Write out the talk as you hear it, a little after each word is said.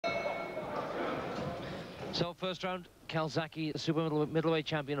So first round, Calzaghe, the super middleweight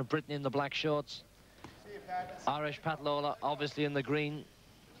champion of Britain, in the black shorts. Irish Pat Lawlor, obviously in the green.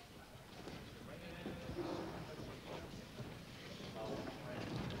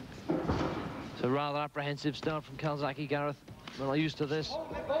 So rather apprehensive start from Calzaghe, Gareth. We're not used to this.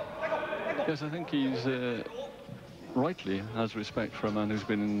 Yes, I think he's rightly has respect for a man who's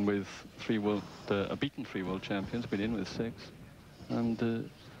been in with beaten three world champions, been in with 6, and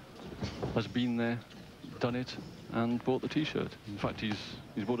has been there, done it, and bought the T-shirt. In fact, he's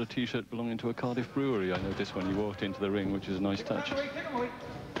bought a T-shirt belonging to a Cardiff brewery, I noticed, when he walked into the ring, which is a nice touch.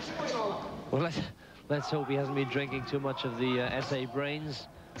 Well, let's hope he hasn't been drinking too much of the SA Brains.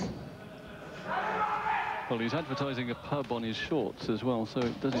 Well, he's advertising a pub on his shorts as well, so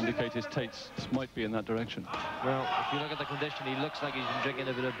it does indicate his tastes might be in that direction. Well, if you look at the condition, he looks like he's been drinking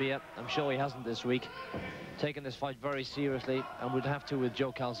a bit of beer. I'm sure he hasn't this week. Taking this fight very seriously, and would have to with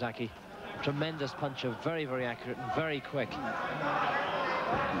Joe Calzaghe. Tremendous puncher, very, very accurate and very quick.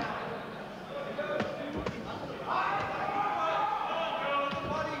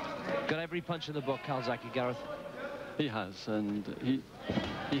 Got every punch in the book, Calzaghe, Gareth. He has, and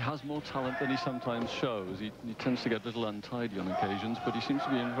he has more talent than he sometimes shows. He tends to get a little untidy on occasions, but he seems to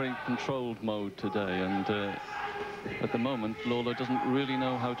be in very controlled mode today, and at the moment, Lawlor doesn't really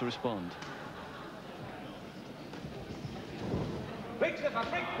know how to respond.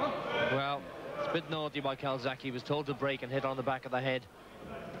 Well, it's a bit naughty by Calzaghe. He was told to break and hit on the back of the head.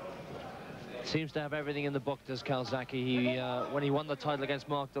 Seems to have everything in the book, does Calzaghe. When he won the title against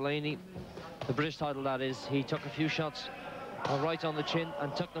Mark Delaney, the British title that is, he took a few shots right on the chin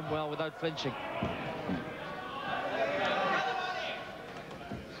and took them well without flinching.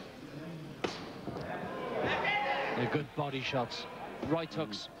 They're good body shots, right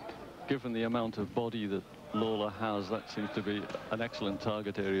hooks. Given the amount of body that Lawlor has, that seems to be an excellent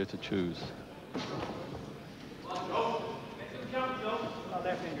target area to choose.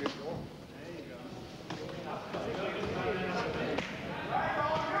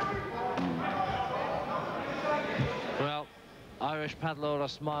 Well, Irish Pat Lawlor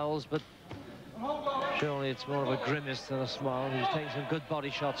smiles, but surely it's more of a grimace than a smile. He's taking some good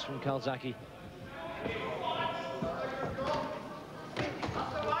body shots from Calzaghe.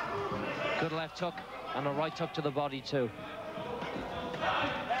 Good left hook and a right hook to the body too.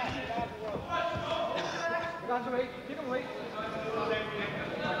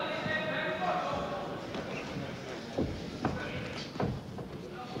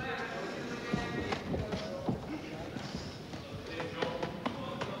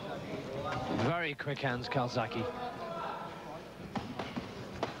 Very quick hands, Calzaghe.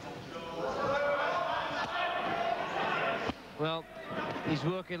 Well, he's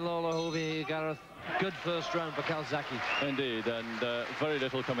working Lawlor over here, Gareth. Good first round for Calzaghe. Indeed, and very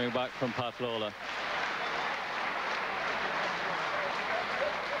little coming back from Pat Lawlor.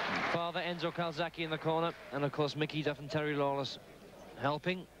 Father Enzo Calzaghe in the corner, and of course Mickey Duff and Terry Lawless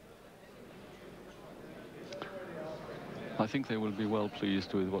helping. I think they will be well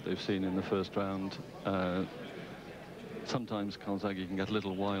pleased with what they've seen in the first round. Sometimes Calzaghe can get a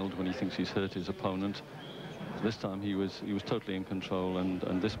little wild when he thinks he's hurt his opponent. This time he was totally in control,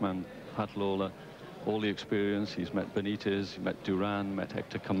 and this man, Pat Lawlor, all the experience. He's met Benitez, he met Duran, met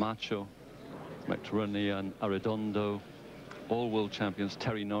Hector Camacho, met Renier Arredondo, all world champions.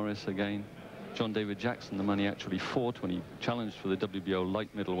 Terry Norris again. John David Jackson, the man he actually fought when he challenged for the WBO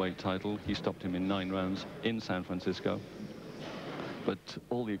light middleweight title. He stopped him in 9 rounds in San Francisco. But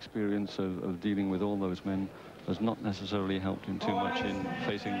all the experience of dealing with all those men has not necessarily helped him too much in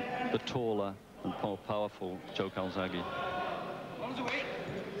facing the taller and more powerful Joe Calzaghe.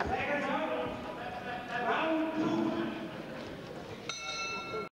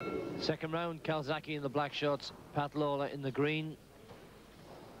 Second round, Calzaghe in the black shorts, Pat Lawlor in the green.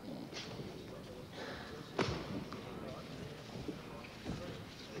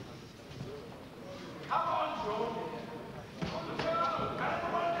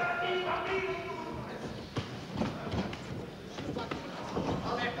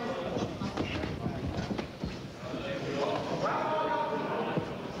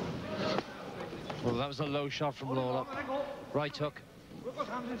 Well, that was a low shot from Lawlor. Right hook.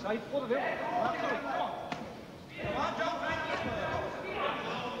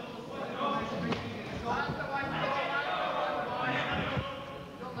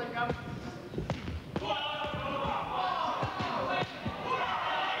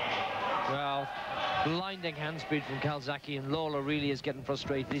 Well, blinding hand speed from Calzaghe, and Lawlor really is getting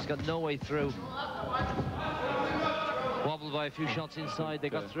frustrated. He's got no way through. Wobbled by a few shots inside, they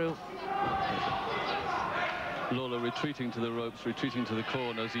got through. Lawlor retreating to the ropes, retreating to the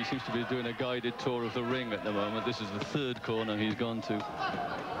corners. He seems to be doing a guided tour of the ring at the moment. This is the third corner he's gone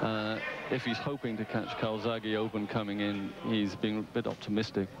to. If he's hoping to catch Calzaghe open coming in, he's being a bit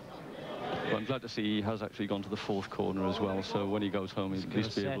optimistic. But I'm glad to see he has actually gone to the fourth corner as well, so when he goes home he'll at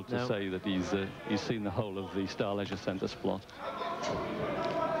least be able to say that he's seen the whole of the Star Leisure Centre spot.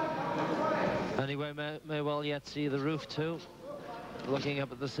 Anyway, may well yet see the roof too, looking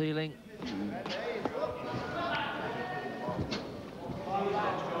up at the ceiling.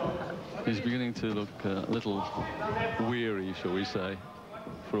 He's beginning to look a little weary, shall we say,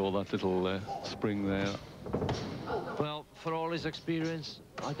 for all that little spring there. Well, for all his experience,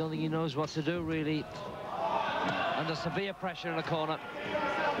 I don't think he knows what to do, really. Under severe pressure in the corner.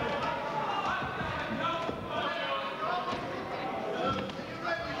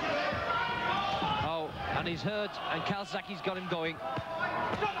 Oh, and he's hurt, and Calzaghe's got him going.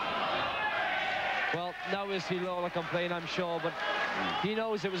 Well, now we'll see Lawlor complain, I'm sure, but he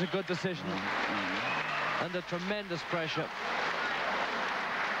knows it was a good decision. Under tremendous pressure.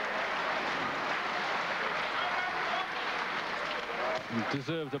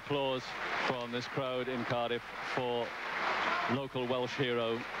 Deserved applause from this crowd in Cardiff for local Welsh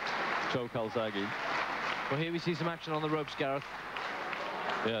hero Joe Calzaghe. Well, here we see some action on the ropes, Gareth.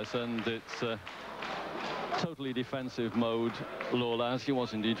 Yes, and it's totally defensive mode, Lawlor, as he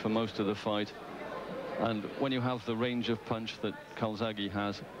was indeed for most of the fight. And when you have the range of punch that Calzaghe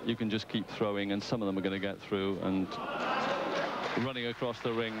has, you can just keep throwing, and some of them are going to get through, and running across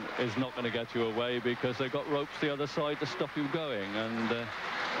the ring is not going to get you away because they've got ropes the other side to stop you going. And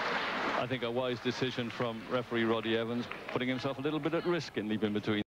I think a wise decision from referee Roddy Evans, putting himself a little bit at risk in leaping between.